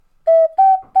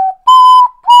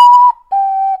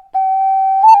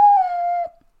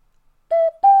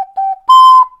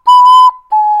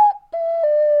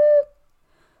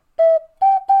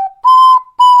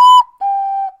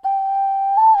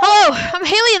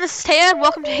Taya, and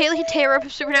welcome to Haley and Taya Rope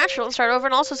of Supernatural and Start Over,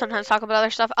 and also sometimes talk about other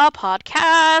stuff, a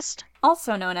podcast.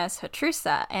 Also known as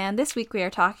Hatrusa, and this week we are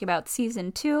talking about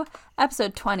Season 2,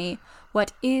 Episode 20,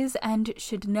 What Is and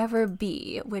Should Never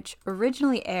Be, which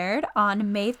originally aired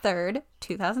on May 3rd,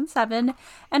 2007,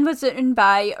 and was written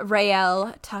by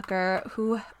Raelle Tucker,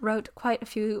 who wrote quite a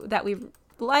few that we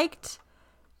liked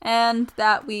and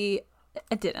that we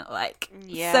didn't like.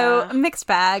 Yeah. So, a mixed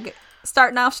bag.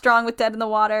 Starting off strong with Dead in the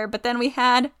Water, but then we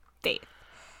had Faith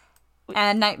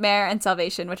and Nightmare and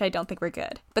Salvation, which I don't think were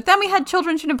good. But then we had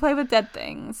Children Shouldn't Play with Dead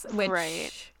Things,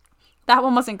 which that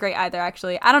one wasn't great either,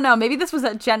 actually. I don't know, maybe this was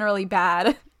generally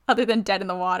bad, other than Dead in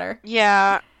the Water.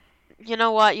 Yeah, you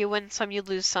know what? You win some, you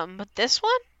lose some. But this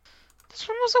one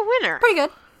was a winner. Pretty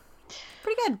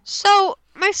good. So,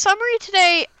 my summary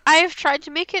today, I've tried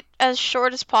to make it as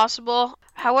short as possible.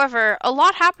 However, a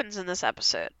lot happens in this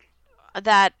episode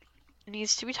that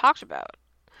needs to be talked about.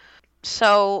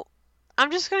 So, I'm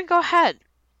just going to go ahead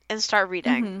and start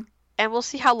reading. And we'll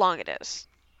see how long it is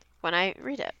when I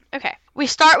read it. Okay. We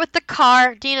start with the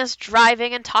car. Dina's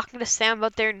driving and talking to Sam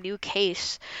about their new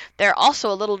case. They're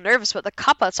also a little nervous about the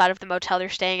cop outside of the motel they're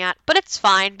staying at, but it's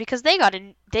fine because they got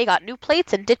new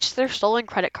plates and ditched their stolen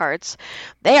credit cards.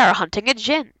 They are hunting a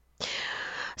djinn.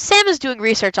 Sam is doing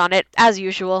research on it, as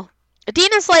usual.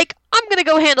 Dina's like, I'm going to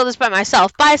go handle this by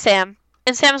myself. Bye, Sam.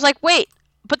 And Sam's like, wait.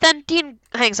 But then Dean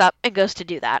hangs up and goes to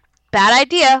do that. Bad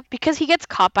idea, because he gets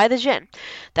caught by the djinn.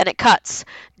 Then it cuts.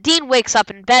 Dean wakes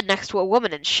up in bed next to a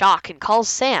woman in shock and calls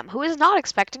Sam, who is not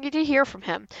expecting to hear from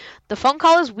him. The phone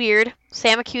call is weird.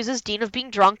 Sam accuses Dean of being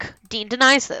drunk. Dean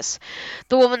denies this.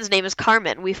 The woman's name is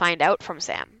Carmen, we find out from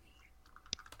Sam.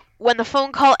 When the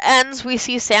phone call ends, we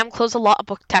see Sam close a law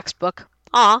book textbook.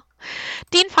 Aw.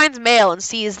 Dean finds mail and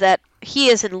sees that he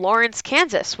is in Lawrence,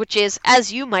 Kansas, which is,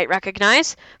 as you might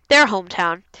recognize, their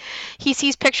hometown. He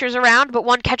sees pictures around, but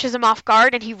one catches him off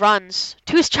guard and he runs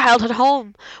to his childhood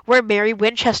home, where Mary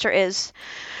Winchester is.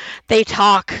 They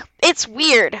talk. It's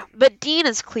weird, but Dean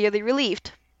is clearly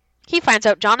relieved. He finds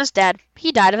out John is dead.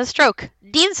 He died of a stroke.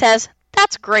 Dean says,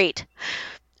 that's great.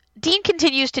 Dean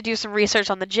continues to do some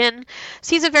research on the djinn,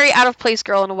 sees a very out-of-place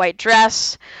girl in a white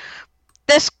dress.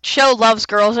 This show loves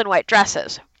girls in white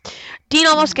dresses. Dean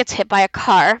almost gets hit by a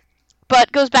car,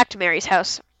 but goes back to Mary's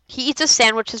house. He eats a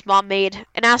sandwich his mom made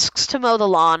and asks to mow the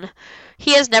lawn.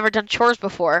 He has never done chores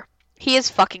before. He is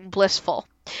fucking blissful.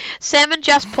 Sam and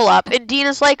Jess pull up, and Dean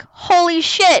is like, holy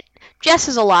shit, Jess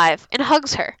is alive, and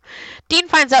hugs her. Dean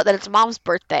finds out that it's Mom's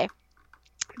birthday.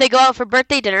 They go out for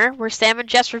birthday dinner, where Sam and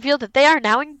Jess reveal that they are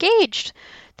now engaged.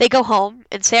 They go home,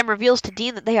 and Sam reveals to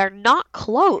Dean that they are not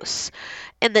close,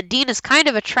 and that Dean is kind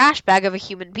of a trash bag of a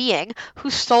human being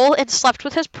who stole and slept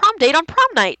with his prom date on prom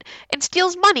night, and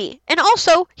steals money, and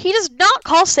also, he does not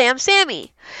call Sam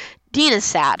Sammy. Dean is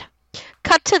sad.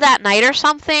 Cut to that night or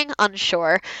something,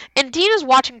 unsure, and Dean is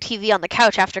watching TV on the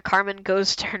couch after Carmen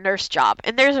goes to her nurse job,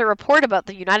 and there's a report about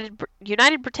the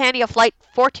United Britannia Flight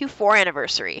 424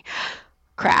 anniversary.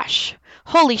 Crash.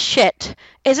 Holy shit.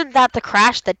 Isn't that the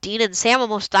crash that Dean and Sam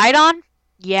almost died on?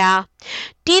 Yeah.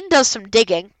 Dean does some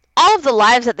digging. All of the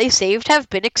lives that they saved have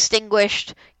been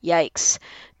extinguished. Yikes.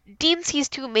 Dean sees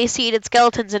two emaciated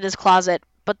skeletons in his closet,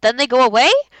 but then they go away?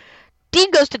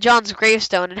 Dean goes to John's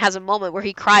gravestone and has a moment where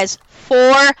he cries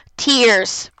 4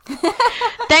 tears.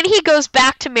 Then he goes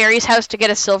back to Mary's house to get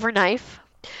a silver knife.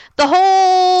 The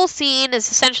whole scene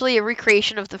is essentially a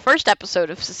recreation of the first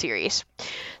episode of the series.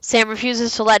 Sam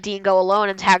refuses to let Dean go alone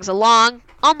and tags along.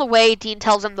 On the way, Dean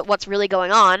tells him that what's really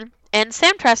going on, and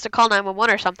Sam tries to call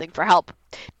 911 or something for help.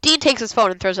 Dean takes his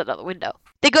phone and throws it out the window.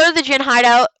 They go to the djinn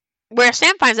hideout, where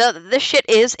Sam finds out that this shit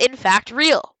is, in fact,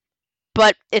 real.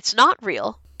 But it's not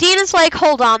real. Dean is like,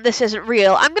 hold on, this isn't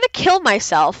real. I'm gonna kill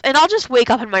myself, and I'll just wake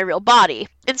up in my real body.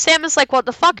 And Sam is like, what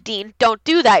the fuck, Dean? Don't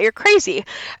do that, you're crazy.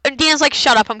 And Dean is like,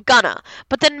 shut up, I'm gonna.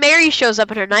 But then Mary shows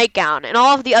up in her nightgown, and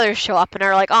all of the others show up and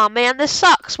are like, oh man, this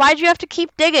sucks. Why'd you have to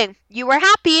keep digging? You were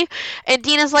happy. And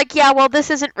Dean is like, yeah, well, this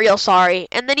isn't real, sorry.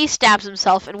 And then he stabs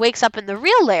himself and wakes up in the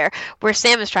real lair, where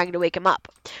Sam is trying to wake him up.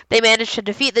 They manage to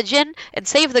defeat the djinn and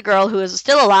save the girl, who is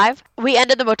still alive. We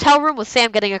end in the motel room with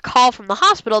Sam getting a call from the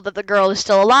hospital that the girl is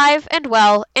still alive and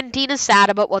well, and Dean is sad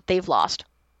about what they've lost.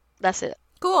 That's it.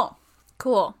 Cool.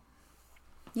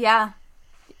 Yeah.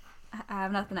 I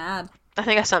have nothing to add. I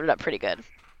think I summed it up pretty good.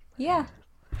 Yeah.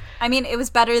 I mean, it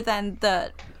was better than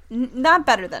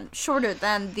shorter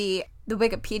than the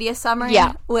Wikipedia summary.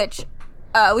 Yeah. Which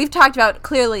we've talked about.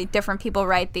 Clearly, different people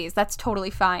write these. That's totally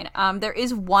fine. There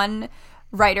is one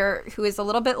writer who is a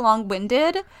little bit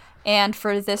long-winded, and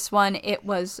for this one, it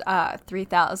was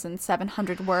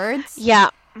 3,700 words.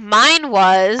 Yeah. Mine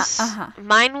was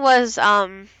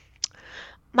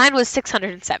Mine was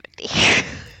 670.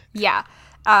 Yeah.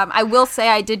 I will say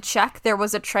I did check. There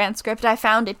was a transcript I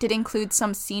found. It did include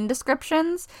some scene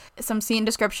descriptions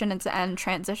and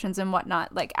transitions and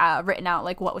whatnot, like written out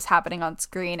like what was happening on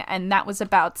screen, and that was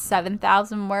about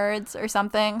 7,000 words or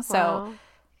something. So Wow.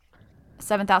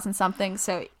 7,000 something.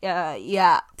 So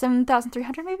yeah,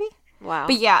 7,300 maybe. Wow.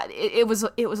 But yeah, it was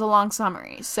a long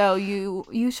summary. So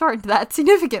you shortened that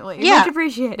significantly. Yeah. Much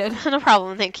appreciated. No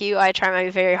problem, thank you. I try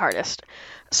my very hardest.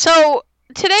 So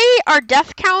today our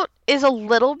death count is a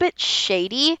little bit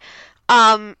shady,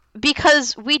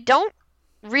 because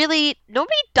nobody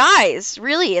dies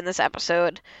really in this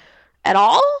episode at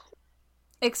all.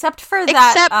 Except for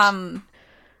that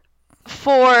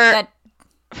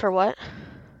For what?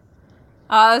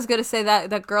 I was gonna say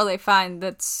that girl they find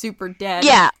that's super dead.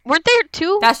 Yeah, weren't there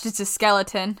two? That's just a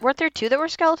skeleton. Weren't there two that were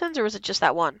skeletons, or was it just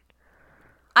that one?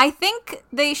 I think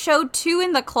they showed two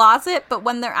in the closet, but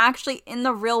when they're actually in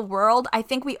the real world, I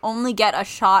think we only get a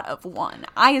shot of one.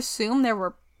 I assume there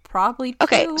were probably two.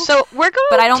 Okay, so we're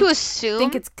going to assume... I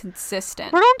think it's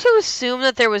consistent. We're going to assume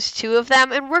that there was two of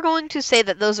them, and we're going to say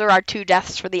that those are our two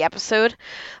deaths for the episode,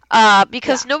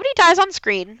 because nobody dies on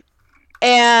screen,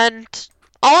 and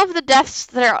all of the deaths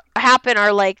that happen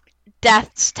are, like,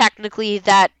 deaths, technically,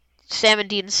 that Sam and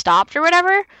Dean stopped or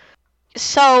whatever.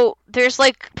 So there's,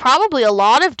 like, probably a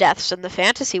lot of deaths in the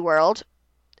fantasy world.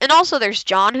 And also there's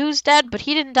John who's dead, but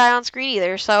he didn't die on screen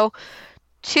either. So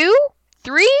 2?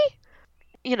 3?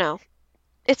 You know,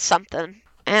 it's something.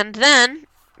 And then,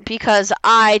 because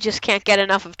I just can't get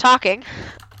enough of talking,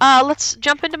 let's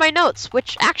jump into my notes,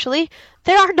 which actually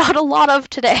there are not a lot of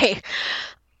today.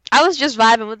 I was just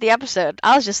vibing with the episode.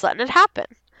 I was just letting it happen.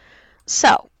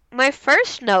 So, my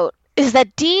first note is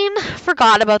that Dean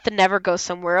forgot about the never go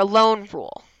somewhere alone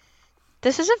rule.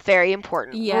 This is a very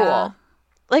important rule.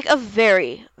 Like, a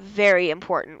very, very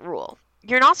important rule.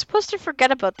 You're not supposed to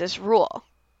forget about this rule.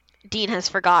 Dean has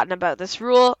forgotten about this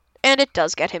rule, and it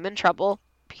does get him in trouble,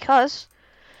 because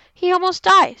he almost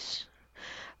dies.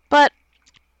 But,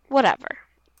 whatever.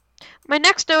 My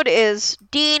next note is,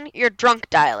 Dean, you're drunk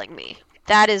dialing me.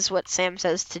 That is what Sam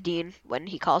says to Dean when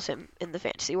he calls him in the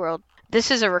fantasy world.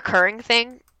 This is a recurring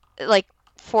thing. Like,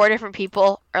 4 different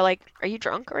people are like, are you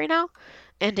drunk right now?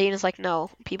 And Dean is like, no.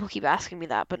 People keep asking me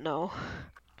that, but no.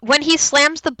 When he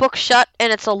slams the book shut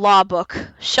and it's a law book,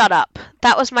 shut up.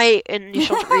 That was my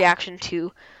initial reaction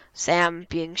to Sam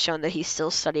being shown that he's still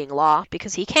studying law,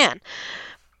 because he can.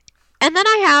 And then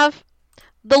I have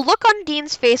the look on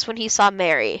Dean's face when he saw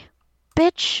Mary.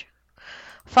 Bitch.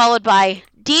 Followed by,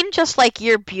 Dean just like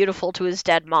you're beautiful to his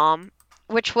dead mom,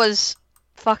 which was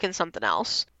fucking something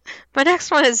else. My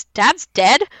next one is Dad's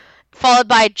dead, followed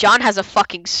by John has a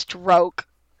fucking stroke,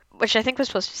 which I think was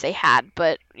supposed to say had,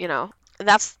 but, you know,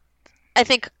 that's, I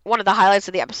think, one of the highlights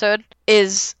of the episode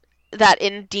is that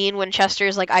in Dean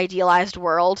Winchester's, like, idealized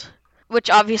world, which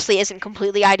obviously isn't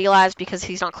completely idealized because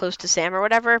he's not close to Sam or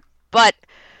whatever, but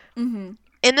in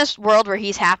this world where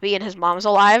he's happy and his mom's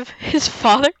alive, his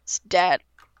father's dead,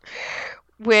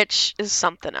 which is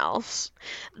something else.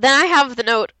 Then I have the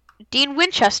note, Dean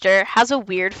Winchester has a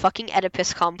weird fucking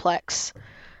Oedipus complex.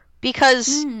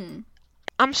 Because,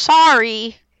 I'm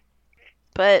sorry,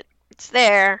 but it's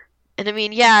there. And I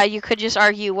mean, yeah, you could just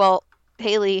argue, well,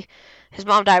 Haley, his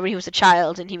mom died when he was a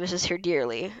child, and he misses her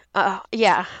dearly.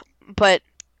 Yeah, but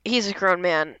he's a grown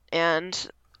man, and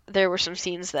there were some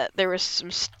scenes that, there was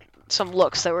some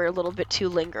looks that were a little bit too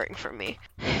lingering for me.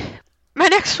 My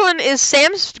next one is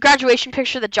Sam's graduation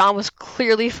picture that John was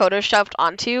clearly photoshopped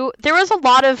onto. There was a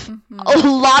lot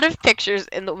of pictures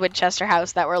in the Winchester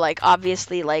house that were, like,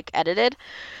 obviously, like, edited.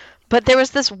 But there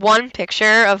was this one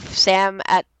picture of Sam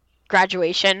at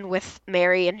graduation with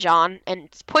Mary and John, and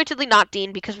it's pointedly not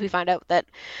Dean because we find out that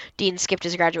Dean skipped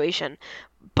his graduation.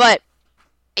 But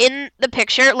in the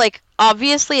picture, like,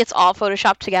 obviously it's all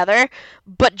photoshopped together,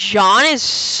 but John is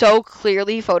so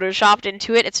clearly photoshopped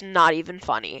into it, it's not even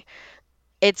funny.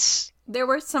 There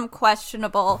were some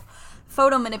questionable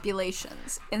photo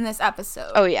manipulations in this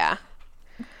episode. Oh, yeah.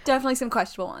 Definitely some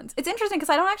questionable ones. It's interesting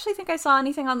because I don't actually think I saw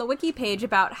anything on the wiki page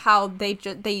about how they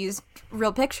used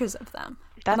real pictures of them.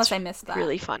 Unless I missed that.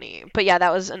 Really funny. But yeah,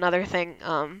 that was another thing,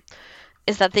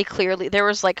 is that there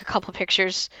was, like, a couple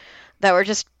pictures that were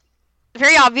just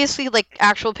very obviously, like,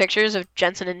 actual pictures of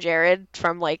Jensen and Jared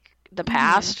from, like, the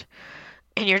past.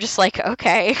 And you're just like,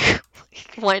 okay,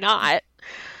 why not?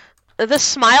 The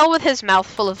smile with his mouth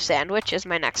full of sandwich is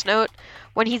my next note.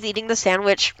 When he's eating the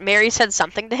sandwich, Mary said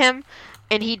something to him,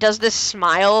 and he does this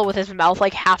smile with his mouth,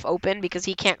 like, half open because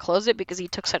he can't close it because he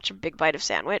took such a big bite of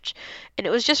sandwich. And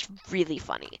it was just really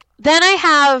funny. Then I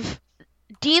have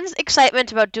Dean's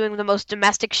excitement about doing the most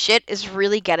domestic shit is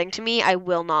really getting to me, I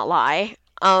will not lie.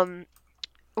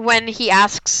 When he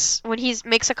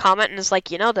makes a comment and is like,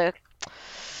 the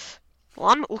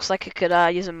lawn looks like it could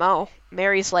use a mow.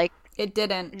 Mary's like, it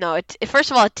didn't. No,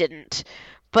 first of all, it didn't.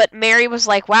 But Mary was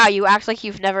like, wow, you act like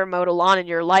you've never mowed a lawn in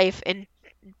your life. And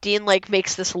Dean, like,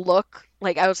 makes this look,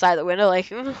 like, outside the window,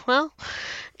 like, well.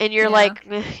 And you're like,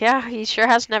 yeah, he sure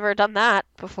has never done that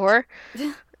before.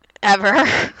 Ever.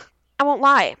 I won't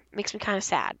lie. It makes me kind of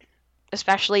sad.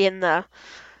 Especially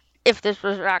if this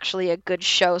was actually a good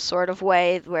show sort of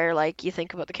way, where, like, you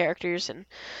think about the characters and...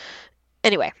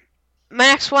 Anyway. My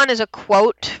next one is a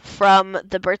quote from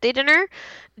the birthday dinner.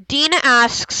 Dean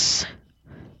asks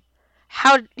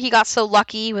how he got so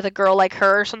lucky with a girl like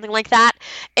her or something like that.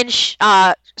 And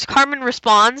Carmen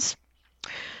responds,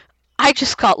 I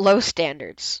just got low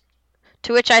standards.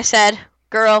 To which I said,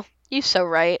 girl, you so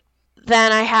right.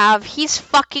 Then I have, he's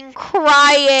fucking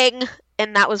crying.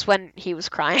 And that was when he was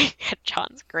crying at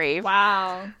John's grave.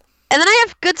 Wow. And then I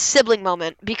have good sibling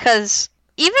moment, because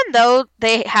even though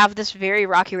they have this very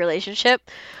rocky relationship,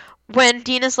 when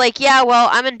Dean is like, yeah, well,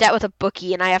 I'm in debt with a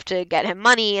bookie and I have to get him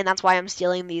money, and that's why I'm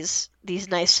stealing these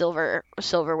nice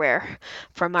silverware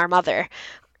from our mother,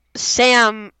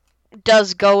 Sam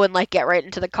does go and, like, get right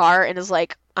into the car and is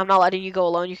like, I'm not letting you go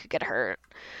alone, you could get hurt.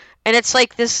 And it's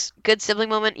like this good sibling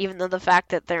moment, even though the fact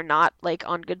that they're not, like,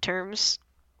 on good terms.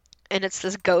 And it's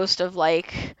this ghost of,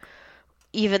 like,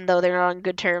 even though they're not on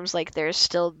good terms, like, there's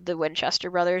still the Winchester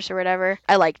brothers or whatever.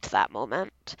 I liked that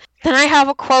moment. Then I have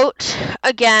a quote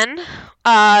again.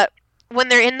 When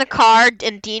they're in the car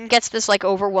and Dean gets this, like,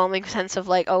 overwhelming sense of,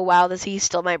 like, oh, wow, he's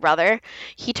still my brother.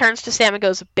 He turns to Sam and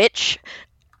goes, bitch.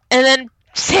 And then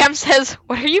Sam says,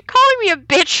 what are you calling me a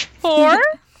bitch for?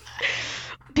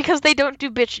 Because they don't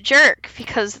do bitch jerk,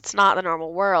 because it's not the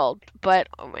normal world. But,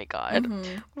 oh my god.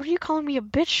 Mm-hmm. What are you calling me a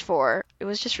bitch for? It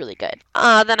was just really good.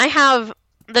 Then I have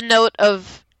the note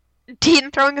of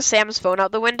Dean throwing Sam's phone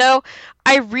out the window.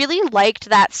 I really liked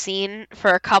that scene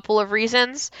for a couple of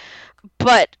reasons.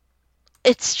 But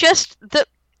it's just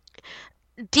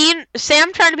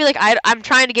Sam trying to be like, I'm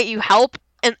trying to get you help.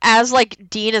 And as, like,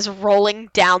 Dean is rolling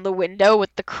down the window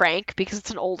with the crank, because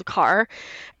it's an old car,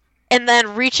 and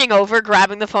then reaching over,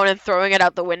 grabbing the phone, and throwing it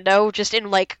out the window, just in,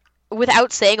 like,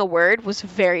 without saying a word, was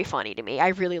very funny to me. I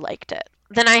really liked it.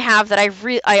 Then I have that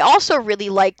I also really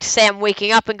liked Sam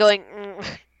waking up and going,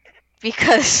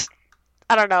 because,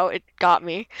 I don't know, it got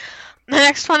me. The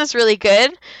next one is really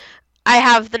good. I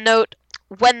have the note,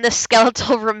 when the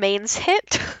skeletal remains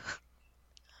hit,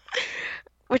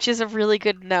 which is a really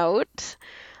good note.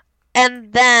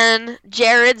 And then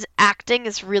Jared's acting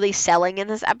is really selling in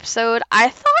this episode. I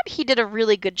thought he did a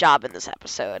really good job in this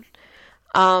episode.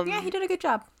 Yeah, he did a good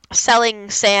job. Selling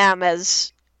Sam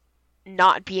as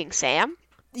not being Sam.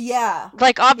 Yeah.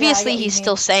 Like, obviously he's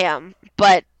still Sam,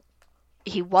 but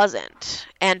he wasn't.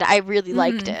 And I really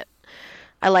liked it.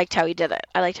 I liked how he did it.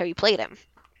 I liked how he played him.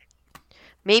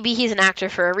 Maybe he's an actor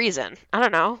for a reason. I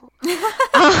don't know.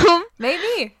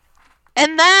 Maybe.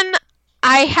 And then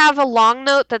I have a long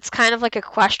note that's kind of like a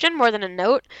question more than a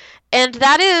note, and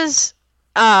that is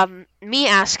me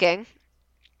asking,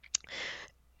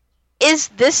 is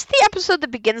this the episode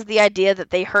that begins the idea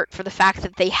that they hurt for the fact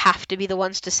that they have to be the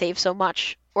ones to save so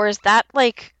much? Or is that,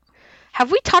 like,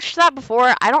 have we touched that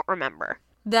before? I don't remember.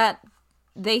 That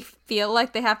they feel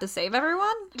like they have to save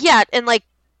everyone? Yeah, and, like,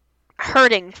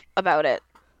 hurting about it.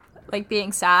 Like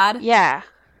being sad? Yeah.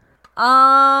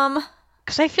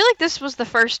 Because I feel like this was the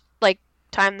first, like,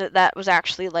 time that was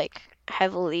actually, like,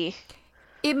 heavily...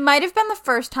 It might have been the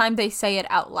first time they say it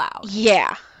out loud.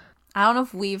 Yeah. I don't know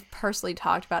if we've personally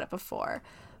talked about it before,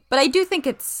 but I do think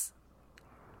it's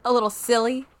a little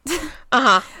silly.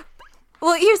 Uh-huh.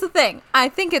 Well, here's the thing. I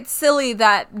think it's silly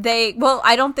that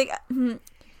I don't think...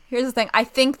 Here's the thing. I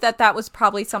think that was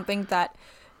probably something that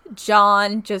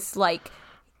John just, like,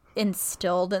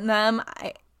 instilled in them.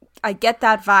 I get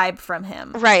that vibe from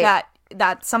him. Right.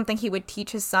 That's something he would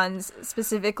teach his sons,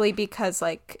 specifically because,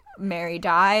 like, Mary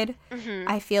died. Mm-hmm.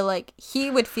 I feel like he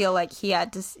would feel like he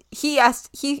had to... He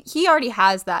already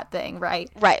has that thing, right?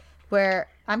 Right. Where...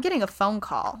 I'm getting a phone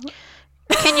call.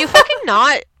 Can you fucking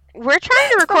not? We're trying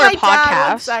to record a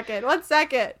podcast. Dad. One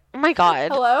second. Oh my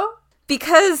god. Hello?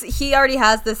 Because he already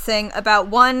has this thing about,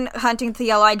 one, hunting the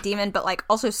yellow-eyed demon, but, like,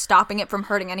 also stopping it from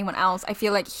hurting anyone else. I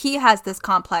feel like he has this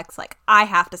complex, like, I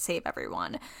have to save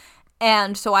everyone.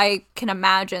 And so I can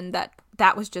imagine that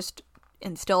was just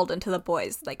instilled into the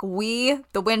boys. Like, we,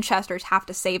 the Winchesters, have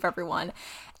to save everyone.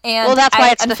 And well, that's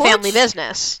why it's the family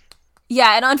business.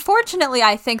 Yeah, and unfortunately,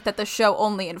 I think that the show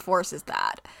only enforces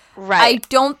that. Right.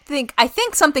 I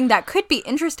think something that could be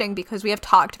interesting, because we have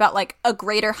talked about, like, a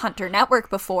greater hunter network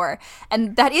before,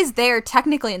 and that is there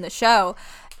technically in the show,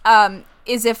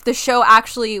 is if the show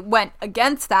actually went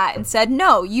against that and said,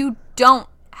 no, you don't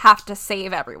have to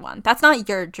save everyone. That's not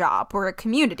your job. We're a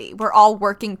community. We're all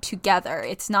working together.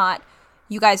 It's not,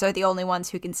 you guys are the only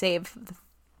ones who can save the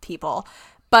people.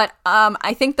 But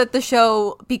I think that the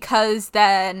show, because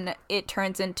then it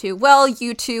turns into, well,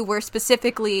 you two were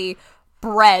specifically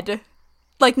bred,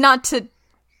 like, not to,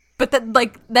 but that,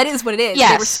 like, that is what it is.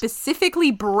 Yes. They were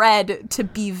specifically bred to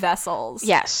be vessels.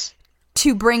 Yes.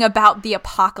 To bring about the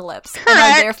apocalypse. Correct. And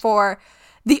are therefore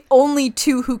the only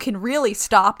two who can really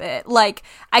stop it. Like,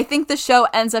 I think the show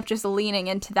ends up just leaning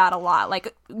into that a lot.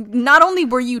 Like, not only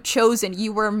were you chosen,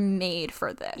 you were made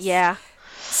for this. Yeah.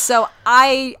 So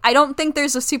I don't think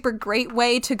there's a super great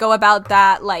way to go about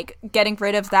that, like, getting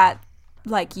rid of that,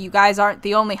 like, you guys aren't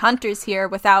the only hunters here,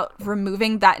 without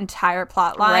removing that entire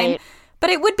plot line. Right. But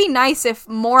it would be nice if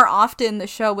more often the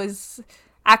show was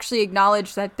actually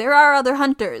acknowledged that there are other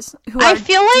hunters who are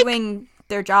doing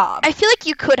their job. I feel like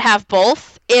you could have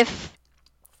both if...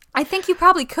 I think you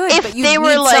probably could, if but you they need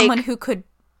were, like, someone who could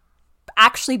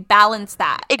actually balance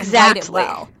that. Exactly. And write it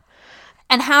well.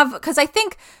 And have, because I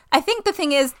think the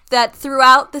thing is that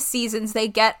throughout the seasons they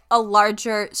get a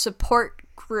larger support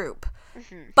group,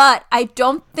 but I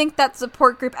don't think that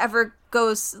support group ever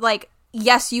goes like,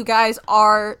 yes, you guys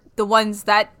are the ones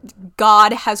that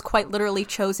God has quite literally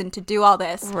chosen to do all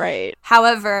this. Right.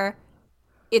 However,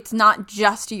 it's not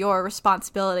just your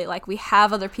responsibility. Like, we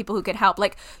have other people who can help.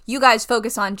 Like, you guys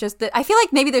focus on just the, I feel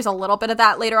like maybe there's a little bit of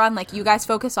that later on. Like, you guys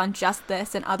focus on just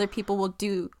this and other people will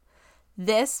do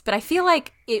this, but I feel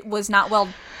like it was not well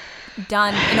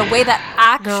done in a way that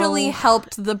actually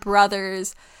helped the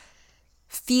brothers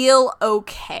feel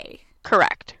okay.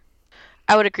 Correct.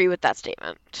 I would agree with that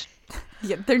statement.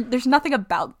 Yeah, there's nothing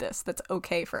about this that's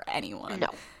okay for anyone. No,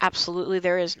 absolutely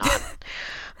there is not.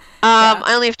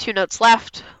 I only have 2 notes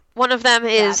left. One of them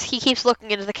is he keeps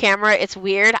looking into the camera. It's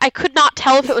weird. I could not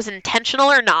tell if it was intentional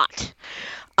or not.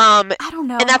 I don't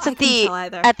know. And that's at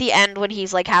the end when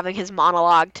he's like having his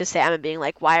monologue to Sam and being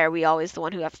like, why are we always the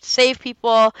one who have to save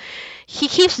people? He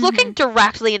keeps looking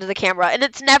directly into the camera, and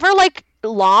it's never like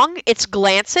long, it's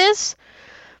glances.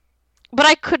 But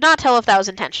I could not tell if that was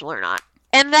intentional or not.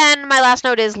 And then my last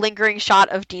note is lingering shot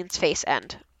of Dean's face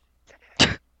end.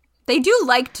 They do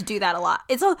like to do that a lot.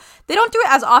 They don't do it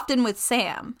as often with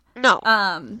Sam. No.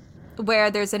 Where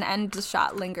there's an end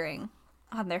shot lingering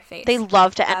on their face. They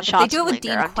love to end shots. They do it with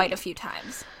Dean quite a few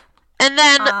times. And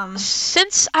then,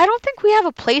 since I don't think we have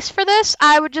a place for this,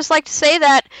 I would just like to say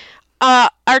that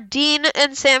our Dean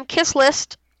and Sam kiss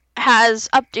list has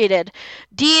updated.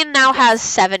 Dean now has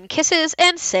 7 kisses,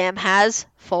 and Sam has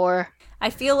 4. I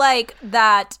feel like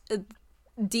that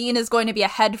Dean is going to be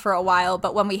ahead for a while,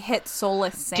 but when we hit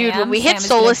Soulless Sam... Dude, when we hit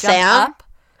Soulless Sam,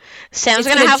 Sam's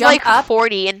going to have like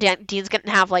 40, and Dean's going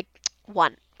to have like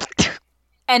 1.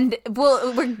 And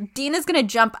Dean is going to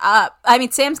jump up. I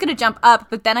mean, Sam's going to jump up,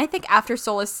 but then I think after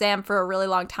Soulless Sam for a really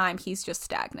long time, he's just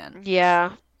stagnant.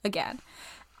 Yeah. Again.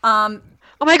 Oh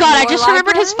my god, I just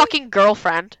remembered his fucking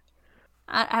girlfriend.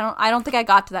 I don't think I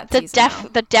got to that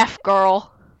season. The deaf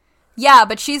girl. Yeah,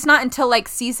 but she's not until like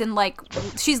season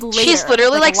she's later. She's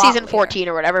literally like season 14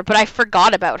 or whatever, but I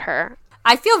forgot about her.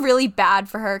 I feel really bad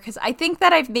for her because I think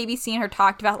that I've maybe seen her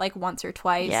talked about like once or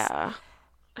twice. Yeah.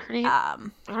 Her name, I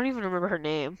don't even remember her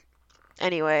name.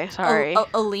 Anyway, sorry.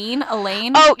 Elaine?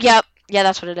 Oh, yep. Yeah,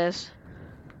 that's what it is.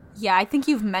 Yeah, I think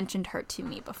you've mentioned her to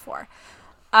me before.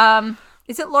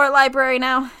 Is it Lore Library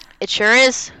now? It sure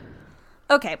is.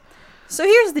 Okay. So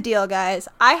here's the deal, guys.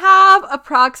 I have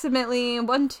approximately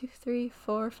 1, 2, 3,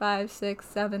 4, 5, 6,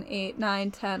 7, 8,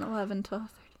 9, 10, 11, 12,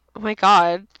 13. Oh my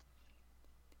god.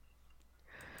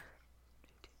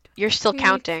 You're still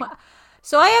counting.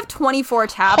 So I have 24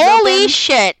 tabs Holy open,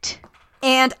 shit.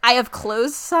 And I have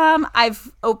closed some.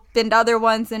 I've opened other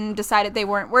ones and decided they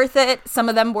weren't worth it. Some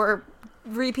of them were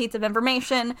repeats of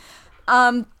information.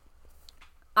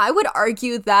 I would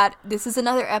argue that this is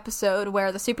another episode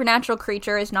where the supernatural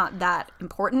creature is not that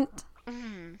important.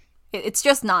 Mm. It's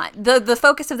just not. The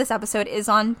focus of this episode is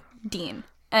on Dean.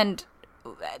 And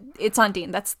it's on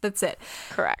Dean. That's it.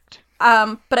 Correct.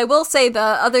 But I will say the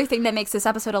other thing that makes this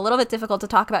episode a little bit difficult to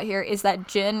talk about here is that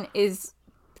Jinn is...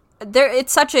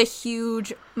 It's such a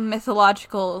huge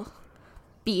mythological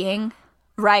being,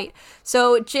 right?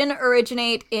 So Jinn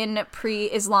originate in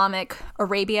pre-Islamic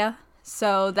Arabia.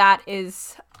 So that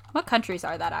is... What countries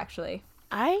are that, actually?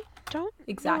 I don't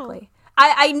exactly know.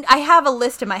 I have a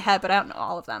list in my head, but I don't know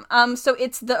all of them. So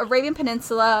it's the Arabian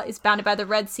Peninsula is bounded by the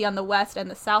Red Sea on the west and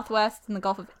the southwest, and the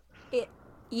Gulf of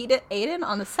Aden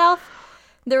on the south,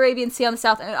 the Arabian Sea on the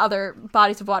south, and other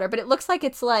bodies of water. But it looks like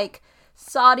it's like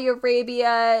Saudi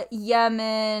Arabia,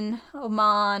 Yemen,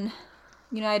 Oman,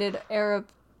 United Arab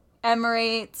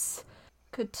Emirates,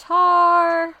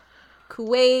 Qatar,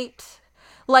 Kuwait,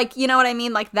 like, you know what I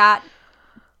mean? Like that,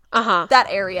 that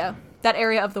area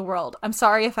of the world. I'm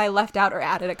sorry if I left out or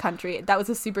added a country. That was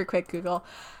a super quick Google.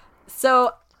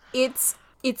 So it's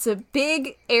a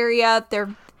big area.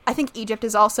 I think Egypt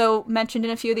is also mentioned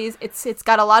in a few of these. It's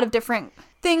got a lot of different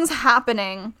things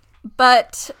happening,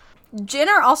 but Jinn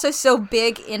are also so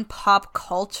big in pop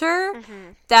culture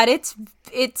that it's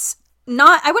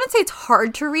not, I wouldn't say it's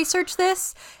hard to research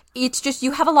this. It's just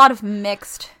you have a lot of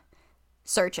mixed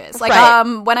searches. Like,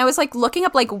 when I was, like, looking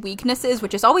up, like, weaknesses,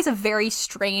 which is always a very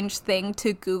strange thing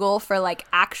to Google for, like,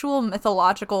 actual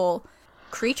mythological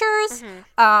creatures,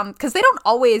 because they don't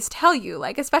always tell you,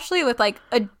 like, especially with, like,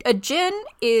 a Jinn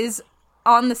is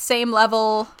on the same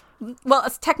level, well,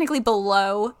 it's technically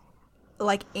below,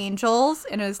 like, angels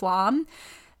in Islam,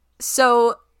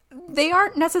 so they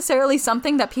aren't necessarily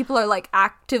something that people are, like,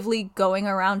 actively going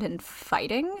around and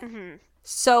fighting.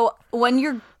 So when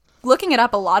you're looking it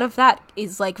up, a lot of that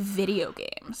is, like, video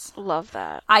games. Love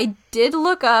that. I did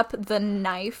look up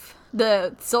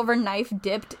the silver knife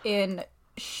dipped in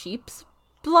sheep's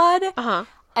blood, and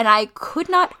I could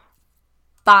not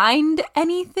find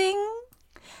anything.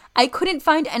 I couldn't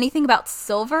find anything about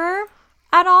silver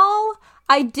at all.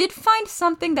 I did find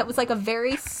something that was, like, a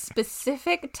very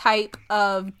specific type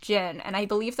of Jinn, and I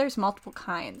believe there's multiple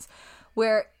kinds,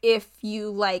 where if you,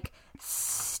 like,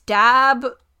 stab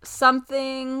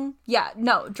something,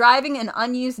 driving an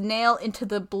unused nail into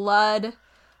the blood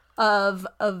of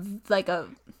a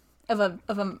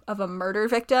murder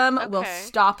victim will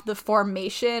stop the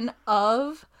formation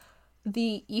of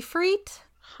the Ifrit.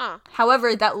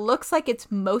 However, that looks like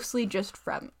it's mostly just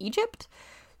from Egypt,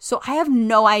 so I have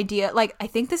no idea. Like, I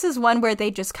think this is one where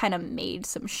they just kind of made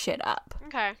some shit up.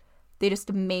 They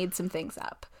just made some things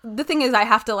up. The thing is, I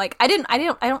have to, like, I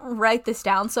don't write this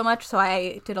down so much, so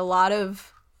I do a lot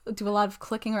of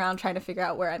clicking around trying to figure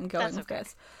out where I'm going with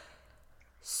this.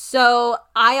 So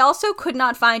I also could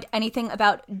not find anything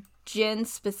about Jinn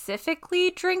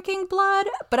specifically drinking blood,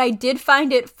 but I did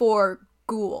find it for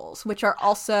ghouls, which are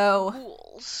also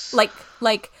like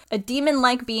a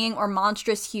demon-like being or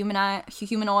monstrous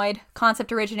humanoid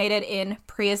concept originated in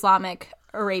pre-Islamic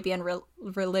Arabian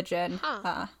religion,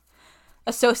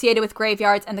 associated with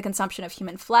graveyards and the consumption of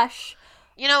human flesh.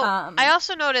 You know, I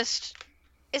also noticed,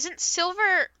 isn't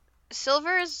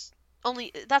silver's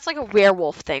only, that's like a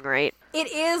werewolf thing, right?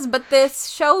 It is, but this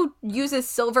show uses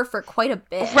silver for quite a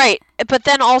bit. Right, but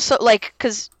then also, like,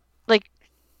 because, like,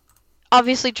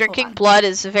 obviously drinking blood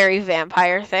is a very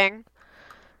vampire thing.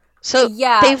 So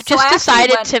they've just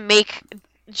decided to make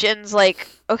Jinns, like,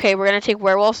 okay, we're going to take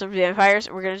werewolves and vampires,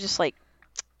 and we're going to just, like,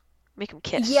 make them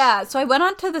kiss. Yeah, so I went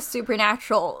onto the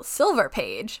Supernatural Silver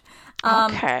page.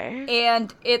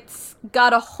 And it's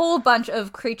got a whole bunch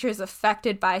of creatures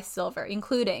affected by silver,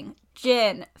 including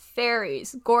Jinn,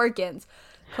 fairies, gorgons,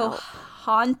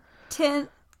 Cohantus,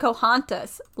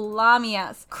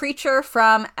 Lamias, creature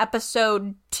from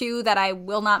episode 2 that I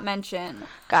will not mention.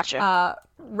 Gotcha.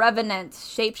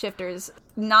 Revenants, shapeshifters.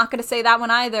 Not going to say that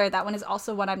one either. That one is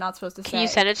also one I'm not supposed to say. Can you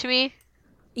send it to me?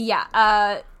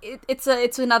 Yeah.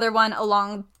 It's another one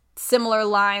along similar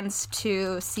lines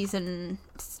to season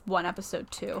 1,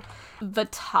 episode 2.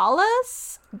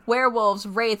 Vitalis, werewolves,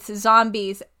 wraiths,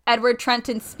 zombies, Edward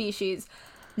Trenton species,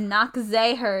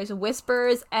 Nakzehers,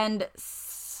 whispers, and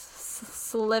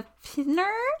Slipner?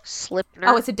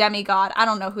 Oh, it's a demigod. I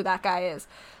don't know who that guy is.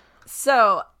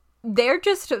 So they're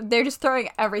just throwing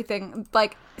everything.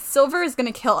 Like, silver is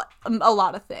gonna kill a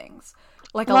lot of things.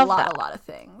 Like, a lot of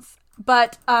things.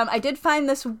 But I did find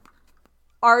this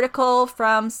article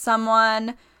from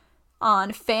someone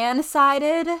on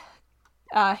Fansided,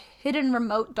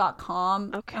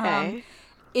 hiddenremote.com. Okay.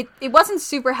 It wasn't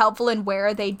super helpful in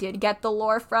where they did get the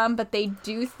lore from, but they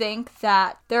do think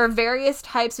that there are various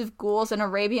types of ghouls in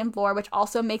Arabian lore, which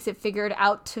also makes it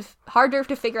harder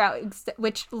to figure out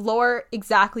which lore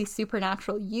exactly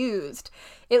Supernatural used.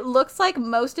 It looks like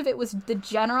most of it was the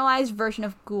generalized version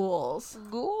of ghouls.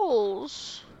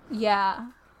 Ghouls?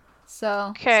 Yeah. So.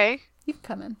 Okay. You can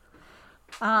come in.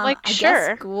 I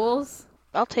guess ghouls.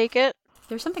 I'll take it.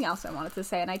 There's something else I wanted to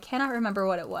say, and I cannot remember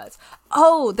what it was.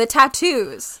 Oh, the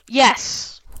tattoos.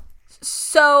 Yes.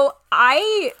 So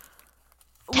I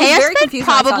was very confused.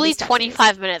 Probably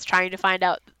 25 minutes trying to find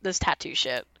out this tattoo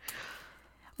shit.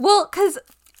 Well, because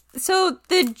So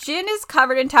the Jin is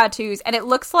covered in tattoos, and it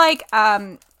looks like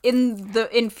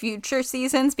in future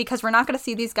seasons, because we're not going to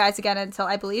see these guys again until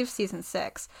I believe season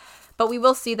 6, but we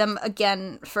will see them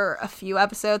again for a few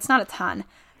episodes, not a ton.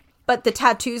 But the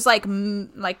tattoos like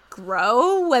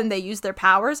grow when they use their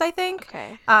powers, I think.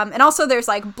 Okay. And also there's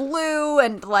like blue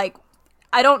and like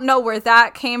I don't know where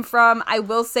that came from. I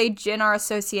will say Jin are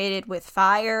associated with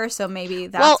fire, so maybe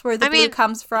that's where the blue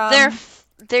comes from.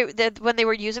 They when they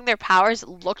were using their powers, it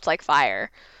looked like fire.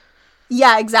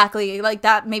 Yeah, exactly. Like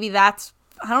that. Maybe that's.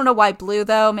 I don't know why blue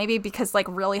though. Maybe because like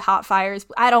really hot fires.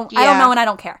 I don't know, and I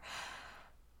don't care.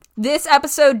 This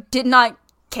episode did not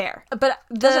care, but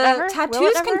the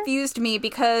tattoos confused me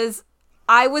because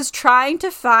I was trying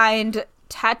to find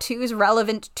tattoos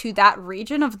relevant to that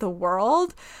region of the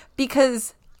world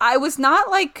because I was not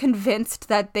like convinced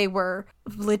that they were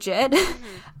legit.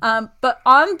 But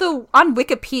on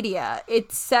Wikipedia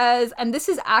it says, and this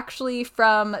is actually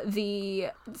from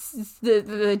the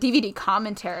DVD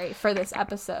commentary for this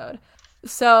episode,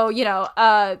 so you know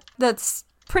that's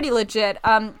pretty legit,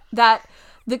 that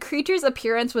the creature's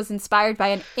appearance was inspired by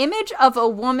an image of a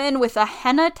woman with a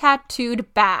henna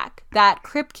tattooed back that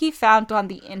Kripke found on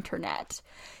the internet.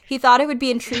 He thought it would be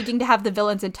intriguing to have the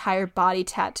villain's entire body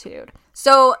tattooed.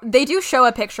 So they do show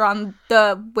a picture on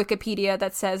the Wikipedia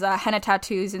that says henna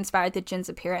tattoos inspired the Jin's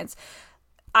appearance.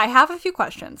 I have a few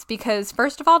questions because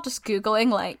first of all,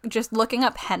 just looking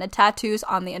up henna tattoos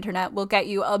on the internet will get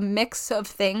you a mix of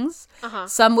things.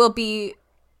 Some will be,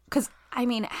 because I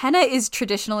mean, henna is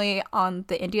traditionally on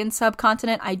the Indian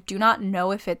subcontinent. I do not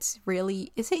know if it's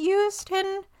really, is it used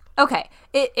in? Okay,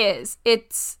 it is.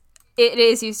 It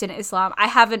is used in Islam.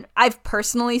 I've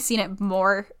personally seen it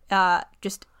more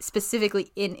just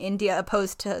specifically in India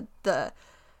opposed to the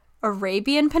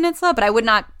Arabian Peninsula, but I would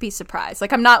not be surprised.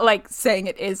 Like, I'm not like saying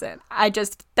it isn't.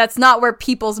 That's not where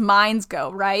people's minds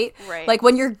go, right? Right. Like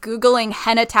when you're Googling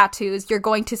henna tattoos, you're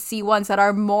going to see ones that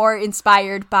are more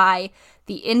inspired by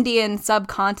the Indian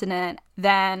subcontinent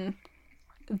than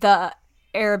the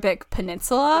Arabic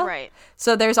Peninsula. Right.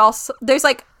 So there's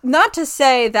like, not to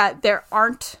say that there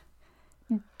aren't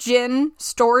Jinn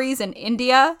stories in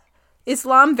India.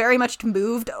 Islam very much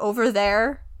moved over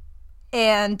there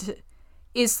and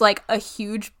is like a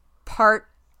huge part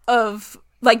of,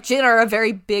 like, Jinn are a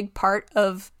very big part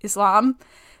of Islam.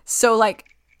 So like,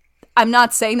 I'm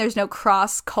not saying there's no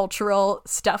cross-cultural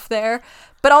stuff there,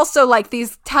 but also like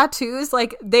these tattoos,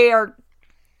 like they are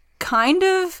kind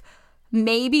of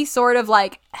maybe sort of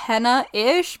like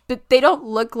henna-ish, but they don't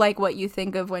look like what you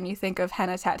think of when you think of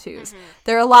henna tattoos.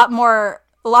 They're a lot more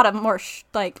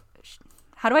like,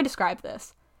 how do I describe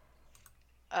this?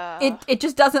 It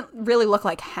just doesn't really look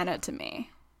like henna to me.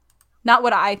 Not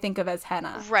what I think of as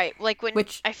henna. Right, like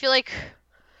which I feel like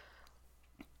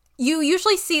you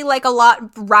usually see like a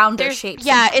lot rounder shapes.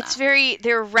 Yeah,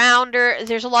 they're rounder.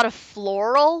 There's a lot of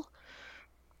floral.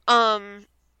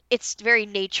 It's very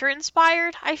nature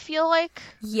inspired, I feel like.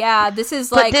 Yeah, this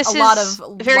is like a lot of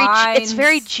lines. It's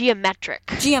very geometric.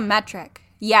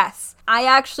 Yes.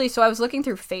 I was looking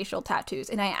through facial tattoos,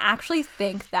 and I actually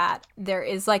think that there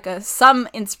is like some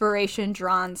inspiration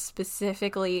drawn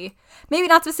specifically, maybe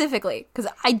not specifically,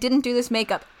 because I didn't do this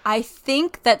makeup. I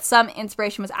think that some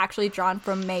inspiration was actually drawn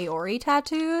from Maori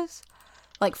tattoos,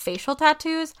 like facial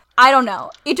tattoos. I don't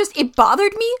know. It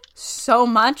bothered me so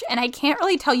much, and I can't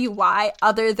really tell you why,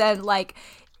 other than like,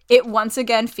 it once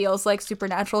again feels like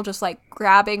Supernatural just like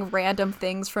grabbing random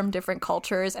things from different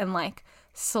cultures and like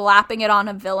slapping it on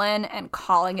a villain and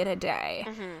calling it a day.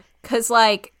 Because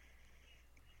like,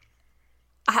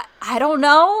 I don't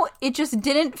know, it just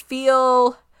didn't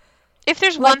feel. If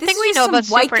there's one thing we know about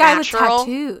Supernatural,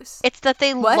 it's that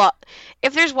they love.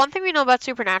 If there's one thing we know about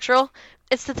Supernatural,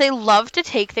 it's that they love to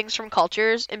take things from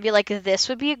cultures and be like, this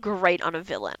would be great on a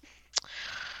villain.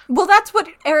 Well, that's what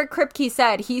Eric Kripke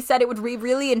said. He said it would be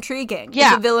really intriguing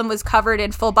if the villain was covered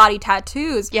in full body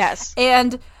tattoos. Yes.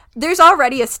 And there's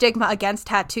already a stigma against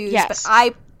tattoos, yes. But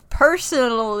I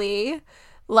personally,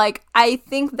 like, I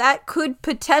think that could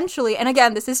potentially, and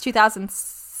again, this is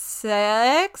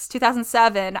 2006,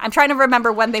 2007. I'm trying to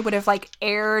remember when they would have, like,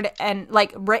 aired and,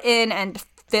 like, written and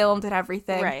filmed and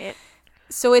everything. Right.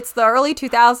 So it's the early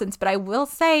 2000s, but I will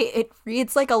say it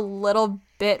reads, like, a little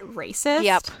bit racist.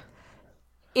 Yep.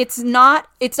 It's not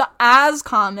as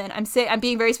common. I'm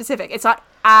being very specific. It's not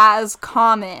as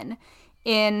common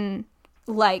in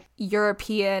like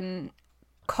European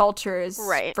cultures,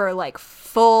 right, for like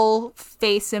full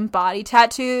face and body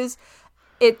tattoos.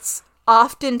 It's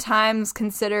oftentimes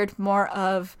considered more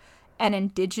of an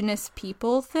indigenous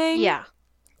people thing. Yeah.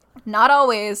 Not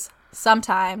always,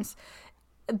 sometimes.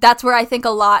 that's where I think a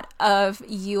lot of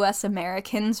US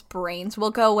Americans' brains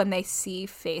will go when they see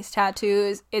face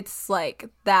tattoos. It's like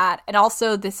that. And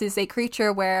also, this is a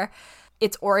creature where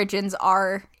its origins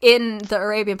are in the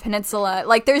Arabian Peninsula.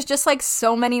 Like, there's just, like,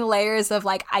 so many layers of,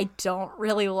 like, I don't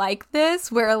really like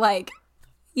this, where, like,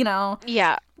 you know.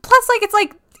 Yeah. Plus, like, it's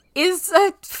like, is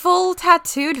a full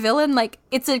tattooed villain, like,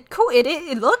 it's a cool,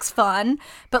 it looks fun,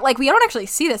 but, like, we don't actually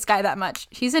see this guy that much.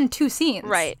 He's in 2 scenes.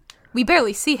 Right. We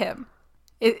barely see him.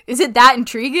 Is it that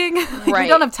intriguing? Like, right. We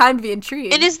don't have time to be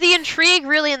intrigued. And is the intrigue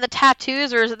really in the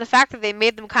tattoos, or is it the fact that they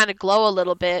made them kind of glow a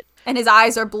little bit? And his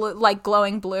eyes are blue, like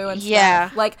glowing blue and stuff.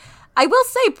 Yeah. Like, I will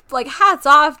say, like, hats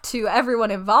off to everyone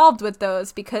involved with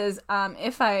those, because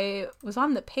if I was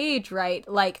on the page right,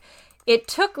 like, it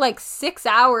took like 6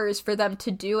 hours for them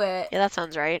to do it. Yeah, that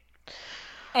sounds right.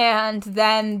 And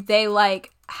then they,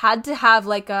 like, had to have,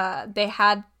 like, they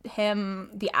had him,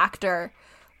 the actor,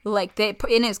 like, they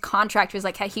put in his contract, it was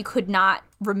like he could not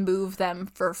remove them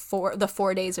for the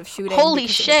 4 days of shooting. Holy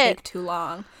because shit. It would take too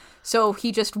long. So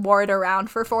he just wore it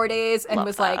around for 4 days and Love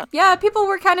was that. like, yeah, people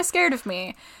were kind of scared of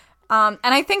me. And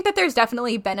I think that there's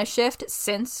definitely been a shift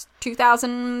since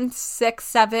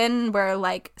 2006-07, where,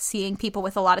 like, seeing people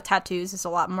with a lot of tattoos is a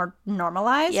lot more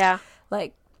normalized. Yeah.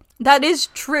 Like, that is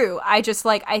true. I just,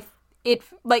 like, it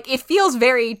feels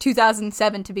very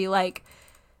 2007 to be like,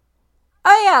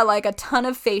 oh yeah, like a ton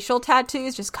of facial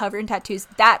tattoos, just covered in tattoos.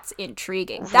 That's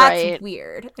intriguing. That's Right.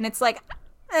 weird. And it's like,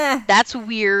 That's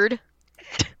weird.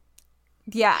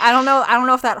 yeah, I don't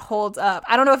know if that holds up.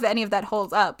 I don't know if any of that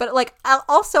holds up. But, like,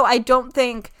 also, I don't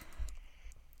think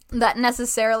that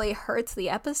necessarily hurts the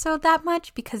episode that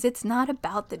much, because it's not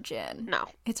about the djinn. No.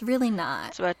 It's really not.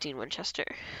 It's about Dean Winchester.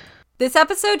 This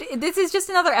is just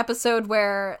another episode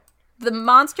where the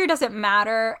monster doesn't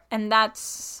matter, and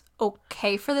that's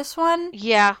okay for this one.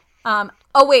 Yeah.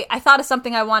 Oh wait, I thought of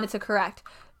something I wanted to correct.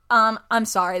 I'm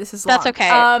sorry, this is long. That's okay.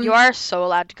 You are so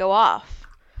allowed to go off.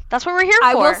 That's what we're here for.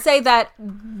 I will say that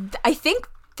I think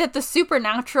that the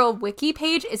Supernatural wiki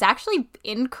page is actually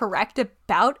incorrect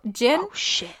about djinn. Oh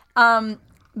shit.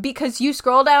 Because you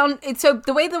scroll down, so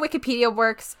the way the Wikipedia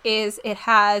works is it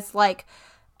has, like,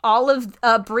 all of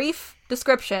a brief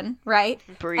description, right?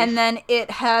 Brief. And then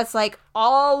it has, like,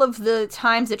 all of the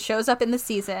times it shows up in the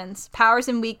seasons, powers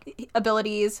and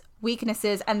abilities,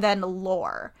 weaknesses, and then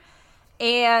lore.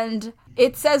 And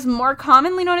it says more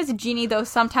commonly known as a genie, though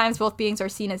sometimes both beings are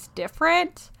seen as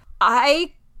different.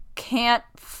 I can't...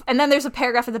 and then there's a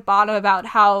paragraph at the bottom about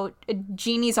how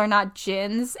genies are not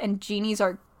jinns, and genies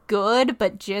are good,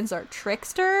 but jinns are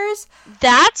tricksters.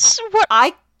 That's what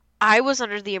I was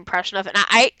under the impression of, and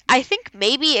I think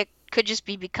maybe it could just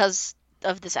be because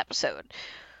of this episode.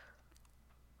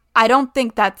 I don't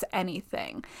think that's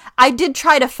anything. I did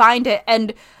try to find it,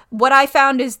 and what I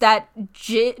found is that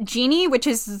genie, which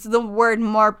is the word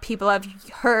more people have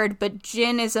heard, but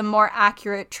jinn is a more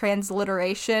accurate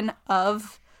transliteration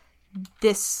of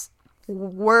this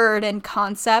word and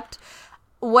concept.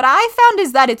 What I found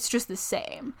is that it's just the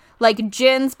same. Like,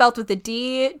 jinn spelled with a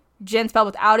D, jinn spelled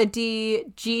without a D,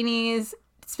 genies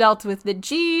spelled with the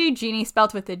G, genie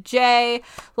spelled with a J.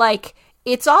 Like,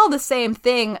 it's all the same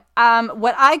thing.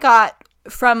 What I got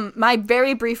from my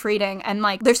very brief reading, and,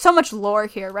 like, there's so much lore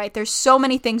here, right? There's so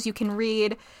many things you can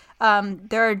read.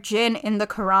 There are jinn in the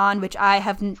Quran, which I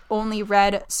have only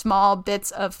read small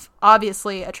bits of,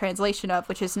 obviously a translation of,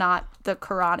 which is not the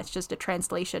Quran, it's just a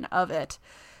translation of it,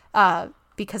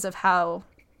 because of how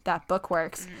that book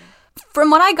works. From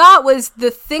what I got was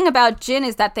the thing about jinn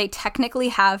is that they technically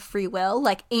have free will.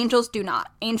 Like, angels do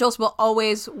not. Angels will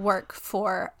always work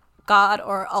for God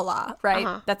or Allah, right?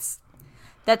 Uh-huh.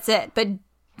 That's it. But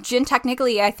jinn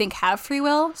technically, I think, have free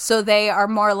will, so they are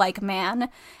more like man,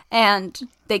 and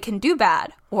they can do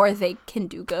bad or they can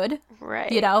do good,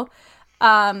 Right. you know?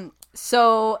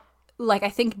 So, like, I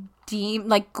think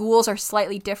ghouls are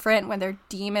slightly different when they're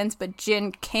demons, but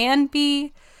jinn can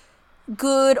be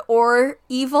good or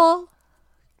evil.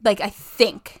 Like, I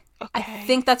think. Okay. I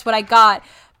think that's what I got.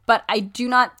 But I do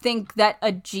not think that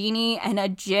a genie and a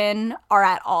jinn are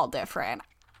at all different.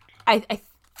 I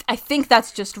think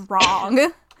that's just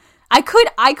wrong. I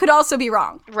could also be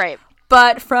wrong. Right.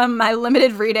 But from my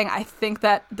limited reading, I think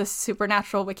that the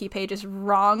Supernatural wiki page is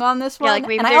wrong on this one. Yeah, like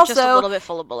maybe and they're just a little bit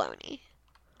full of baloney.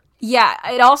 Yeah,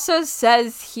 it also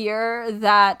says here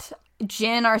that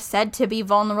jinn are said to be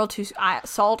vulnerable to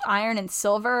salt, iron, and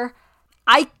silver.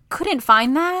 I couldn't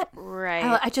find that.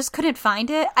 Right. I just couldn't find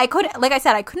it. I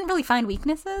couldn't really find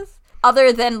weaknesses.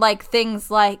 Other than, like, things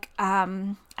like,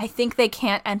 I think they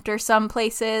can't enter some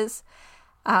places.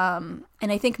 And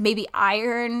I think maybe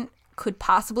iron could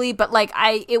possibly, but, like,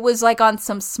 it was, like, on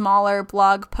some smaller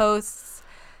blog posts.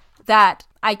 that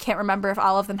I can't remember if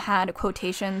all of them had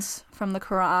quotations from the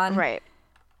Quran. Right.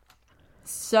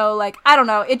 So, like, I don't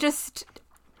know. It just...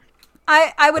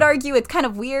 I would argue it's kind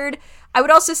of weird. I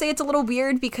would also say it's a little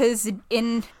weird because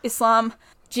in Islam,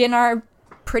 jinn are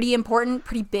pretty important,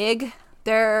 pretty big.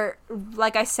 They're,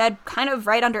 like I said, kind of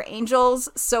right under angels.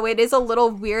 So it is a little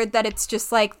weird that it's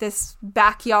just like this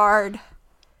backyard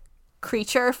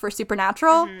creature for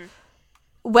supernatural.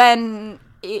 Mm-hmm. When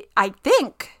I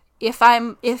think, if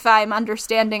I'm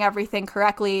understanding everything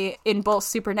correctly, in both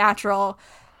supernatural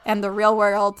and the real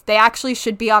world, they actually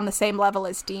should be on the same level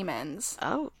as demons.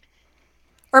 Oh.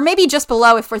 Or maybe just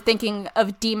below if we're thinking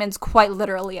of demons quite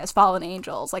literally as fallen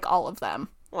angels, like all of them.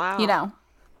 Wow. You know?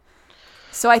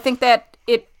 So I think that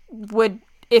it would,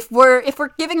 if we're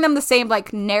giving them the same,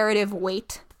 like, narrative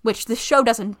weight, which the show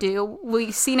doesn't do,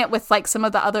 we've seen it with, like, some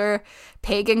of the other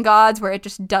pagan gods where it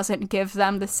just doesn't give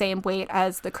them the same weight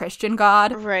as the Christian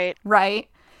god. Right. Right?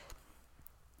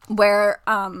 Where,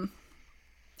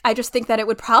 I just think that it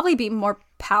would probably be more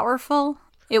powerful.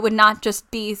 It would not just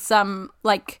be some,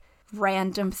 like,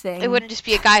 random thing. It wouldn't just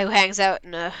be a guy who hangs out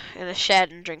in a shed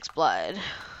and drinks blood.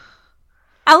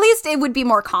 At least it would be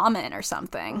more common or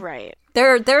something. Right.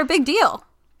 They're a big deal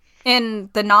in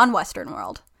the non-Western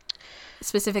world,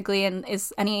 specifically in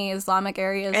any Islamic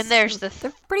areas. And they're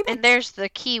pretty big. And there's the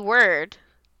key word.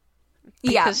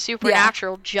 Because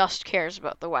supernatural just cares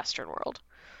about the Western world.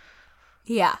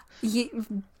 Yeah.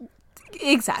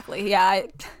 Exactly. Yeah.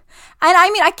 And I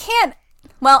mean, I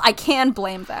can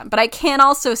blame them, but I can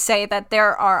also say that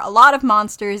there are a lot of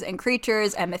monsters and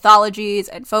creatures and mythologies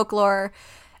and folklore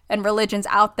and religions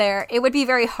out there. It would be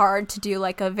very hard to do,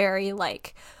 like, a very,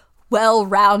 like,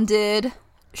 well-rounded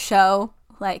show.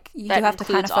 Like, you do have to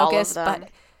kind of focus, but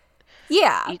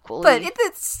yeah, equally. But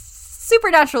it's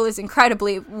supernatural is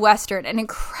incredibly Western and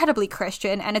incredibly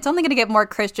Christian, and it's only going to get more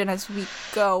Christian as we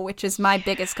go, which is my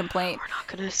biggest complaint. We're not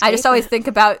going to escape I just always think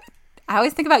about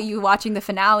you watching the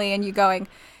finale and you going,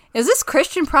 is this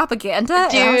Christian propaganda?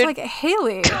 Dude. And I was like,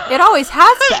 Haley, it always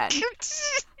has been.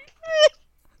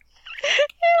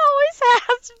 It always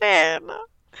has been.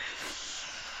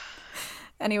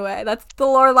 Anyway, that's the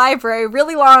lore library.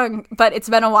 Really long, but it's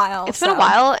been a while. It's been a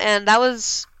while, and that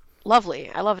was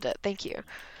lovely. I loved it. Thank you.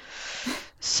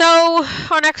 So,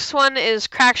 our next one is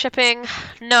crack shipping.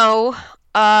 No.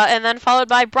 And then followed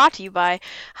by brought to you by.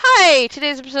 Hi!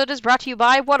 Today's episode is brought to you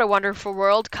by What a Wonderful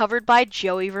World, covered by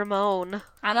Joey Ramone.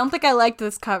 I don't think I liked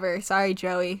this cover. Sorry,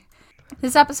 Joey.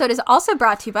 This episode is also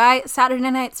brought to you by Saturday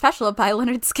Night Special by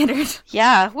Leonard Skinner.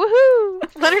 Yeah, woohoo!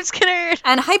 Leonard Skinner!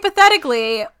 And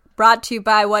hypothetically, brought to you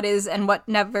by What is and What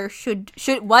Never Should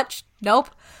What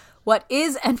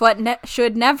is and What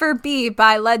Should Never Be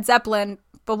by Led Zeppelin.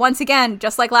 But once again,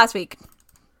 just like last week,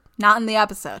 not in the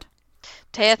episode.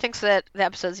 Taya thinks that the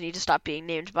episodes need to stop being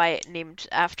named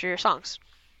after songs.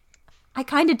 I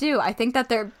kind of do. I think that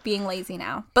they're being lazy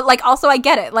now. But, like, also I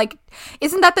get it. Like,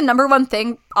 isn't that the number one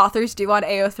thing authors do on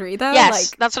AO3, though?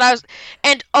 Yes, like, that's what I was...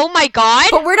 And, oh my god!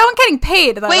 But we're not getting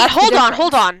paid, though. Wait, that's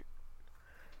hold on.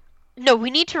 No,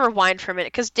 we need to rewind for a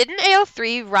minute, because didn't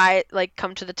AO3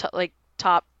 come to the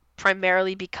top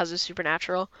primarily because of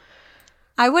Supernatural?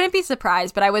 I wouldn't be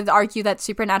surprised, but I would argue that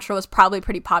Supernatural was probably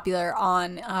pretty popular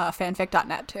on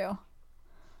fanfic.net, too.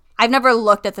 I've never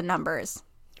looked at the numbers.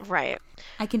 Right.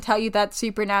 I can tell you that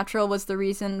Supernatural was the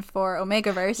reason for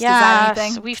Omegaverse.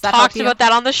 Yes, we've talked about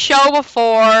that on the show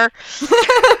before.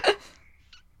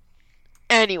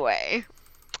 Anyway.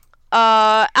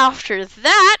 After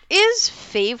that is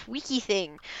Fave Wiki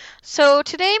Thing. So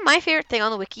today, my favorite thing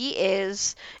on the wiki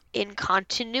is in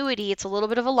continuity. It's a little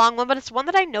bit of a long one, but it's one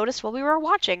that I noticed while we were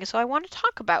watching, so I want to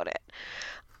talk about it.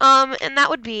 And that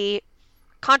would be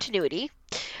continuity.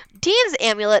 Dean's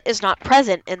amulet is not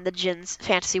present in the Jinn's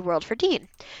fantasy world for Dean.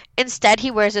 Instead, he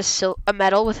wears a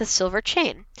medal with a silver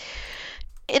chain.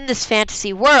 In this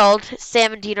fantasy world,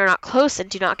 Sam and Dean are not close and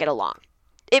do not get along.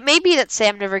 It may be that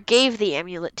Sam never gave the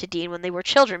amulet to Dean when they were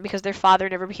children because their father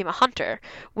never became a hunter,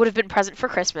 would have been present for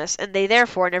Christmas, and they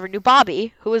therefore never knew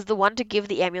Bobby, who was the one to give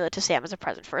the amulet to Sam as a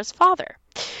present for his father.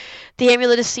 The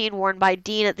amulet is seen worn by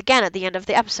Dean again at the end of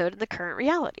the episode in the current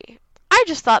reality. I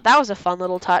just thought that was a fun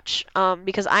little touch,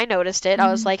 because I noticed it. Mm-hmm.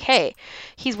 I was like, hey,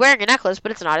 he's wearing a necklace,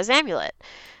 but it's not his amulet.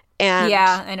 And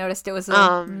yeah, I noticed it was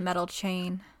a metal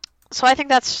chain. So I think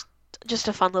that's just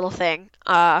a fun little thing.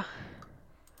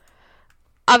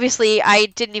 Obviously, I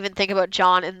didn't even think about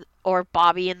John or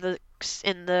Bobby in the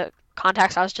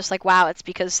context. I was just like, wow, it's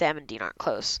because Sam and Dean aren't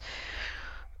close.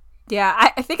 Yeah,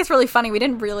 I think it's really funny. We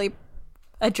didn't really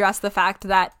address the fact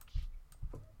that,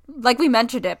 like, we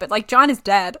mentioned it, but, like, John is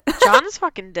dead. John is